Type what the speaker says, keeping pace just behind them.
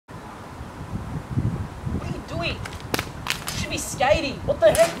be skating. What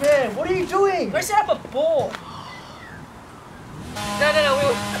the heck, man? What are you doing? Go set up a board. No, we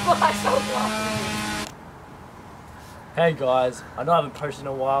were laughing. Hey guys, I know I haven't posted in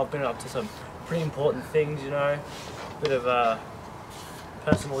a while. I've been up to some pretty important things, you know. Bit of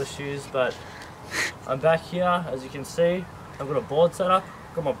personal issues, but I'm back here. As you can see, I've got a board set up.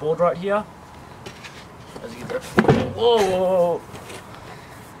 Got my board right here. As you can see. Whoa!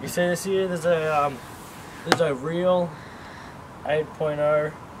 You see this here? There's a real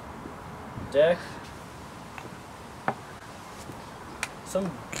 8.0 deck. Some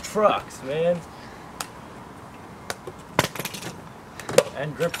trucks, man.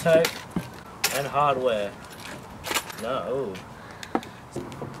 And grip tape and hardware. No.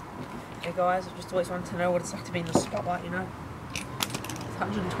 Hey guys, I just always wanted to know what it's like to be in the spotlight, you know? With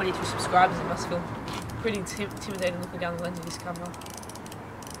 122 subscribers, it must feel pretty intimidating looking down the lens of this camera.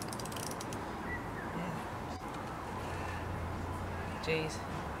 Yeah. Jeez.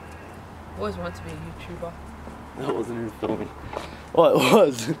 I always wanted to be a YouTuber. That wasn't even filming. Oh, it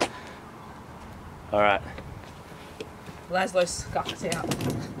was. Alright. Lazlo scuffed out.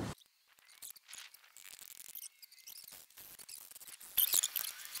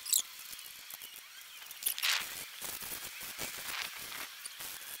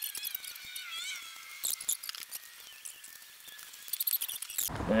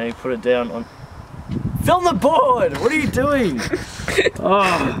 Now you put it down on. Film the board! What are you doing?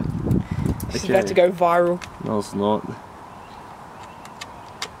 Oh. This is about to go viral. No, it's not.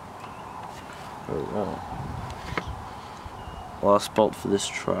 Alright. Last bolt for this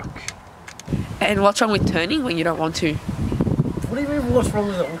truck. And what's wrong with turning when you don't want to? What do you mean what's wrong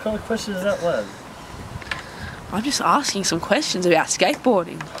with it? What kind of question is that, Les? I'm just asking some questions about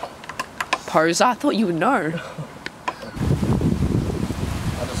skateboarding. Poser, I thought you would know.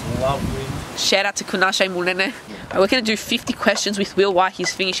 I just love wind. Shout out to Kunashe Mulene. We're going to do 50 questions with Will while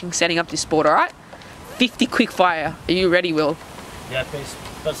he's finishing setting up this board, alright? 50 quick fire. Are you ready, Will? Yeah, please.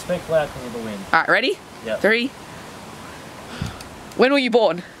 But speak loud because of the wind. Alright, ready? Yeah. 3. When were you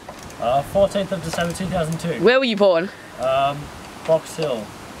born? 14th of December 2002. Where were you born? Box Hill.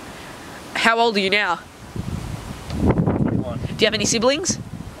 How old are you now? 21. Do you have any siblings?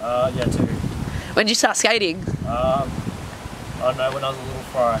 Yeah, 2. When did you start skating? I don't know, when I was a little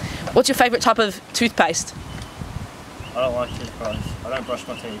fry. What's your favourite type of toothpaste? I don't like toothpaste. I don't brush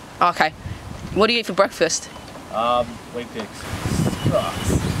my teeth. Okay. What do you eat for breakfast? Wheat Bix.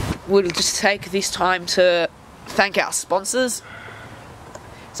 Sucks. We'll just take this time to thank our sponsors.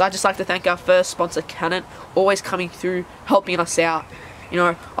 So I'd just like to thank our first sponsor, Canon, always coming through, helping us out. You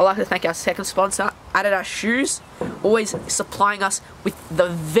know, I'd like to thank our second sponsor, Adidas Shoes, always supplying us with the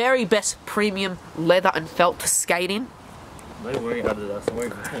very best premium leather and felt to skate in. I'm not wearing Adidas, I'm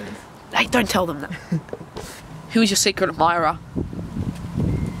wearing Moulton. Hey, don't tell them that. Who is your secret admirer?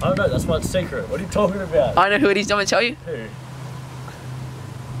 I don't know, that's my secret. What are you talking about? I know who it is, do you want me to tell you? Who?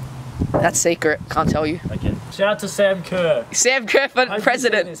 That's secret, can't tell you. Okay. Shout out to Sam Kerr. Sam Kerr for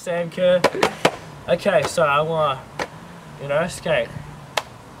president. Sam Kerr. Okay, so I want to, you know, skate.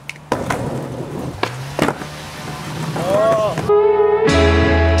 Oh.